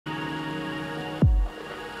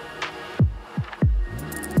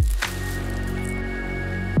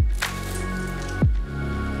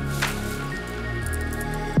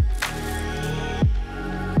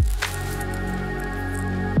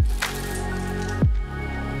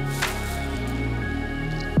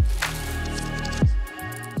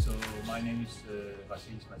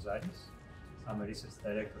is Maezaris. I'm a research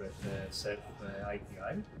director at CERTH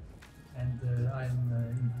ITI, and I'm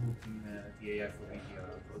involved in the AI4Media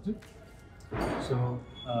project. So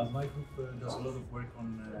my group does a lot of work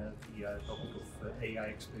on the topic of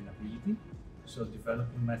AI explainability, so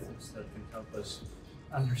developing methods that can help us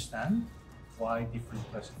understand why different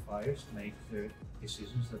classifiers make the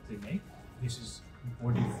decisions that they make. This is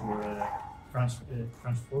important for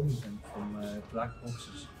transforming them from black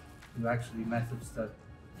boxes to actually methods that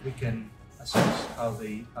we can assess how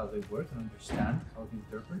they work and understand how to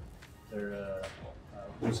interpret their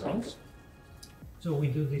results. So we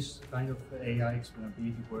do this kind of AI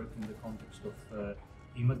explainability work in the context of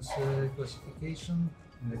image classification,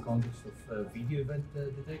 in the context of video event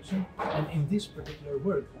detection, and in this particular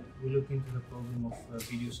work we look into the problem of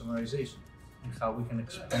video summarization and how we can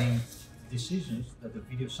explain decisions that the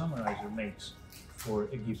video summarizer makes for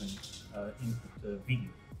a given input video.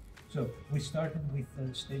 So we started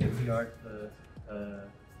with state-of-the-art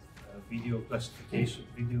video classification,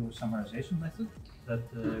 video summarization method that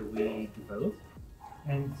we developed,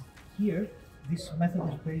 and here this method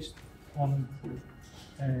is based on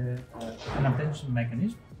an attention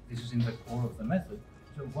mechanism. This is in the core of the method.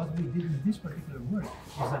 So what we did in this particular work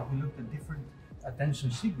is that we looked at different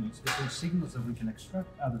attention signals, different signals that we can extract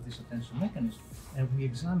out of this attention mechanism, and we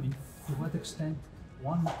examined to what extent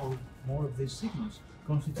one or more of these signals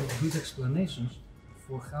constitute good explanations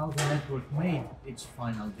for how the network made its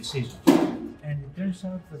final decisions. And it turns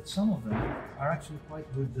out that some of them are actually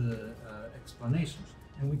quite good explanations.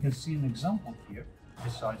 And we can see an example here,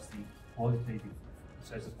 besides the quantitative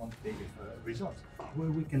results, where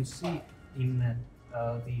we can see in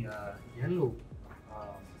the yellow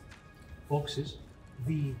boxes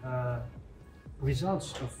the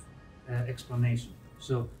results of explanation.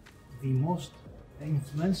 So the most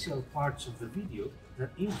influential parts of the video that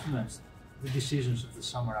influenced the decisions of the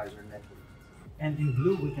summarizer network. And in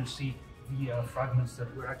blue we can see the fragments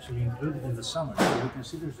that were actually included in the summary. So we can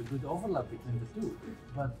see there's a good overlap between the two.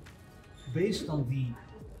 But based on the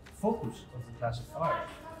focus of the classifier,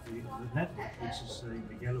 the network, which is in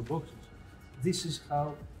the yellow boxes, this is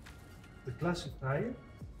how the classifier,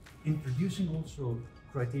 introducing also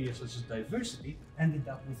criteria such as diversity, ended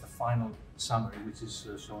up with a final summary, which is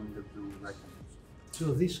shown in the blue rectangles.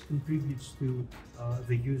 So this contributes to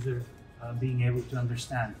the user being able to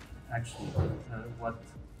understand actually what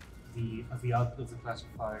the output of the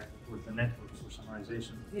classifier or the network for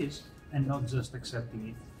summarization is, and not just accepting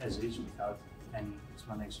it as is without any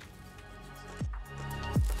explanation.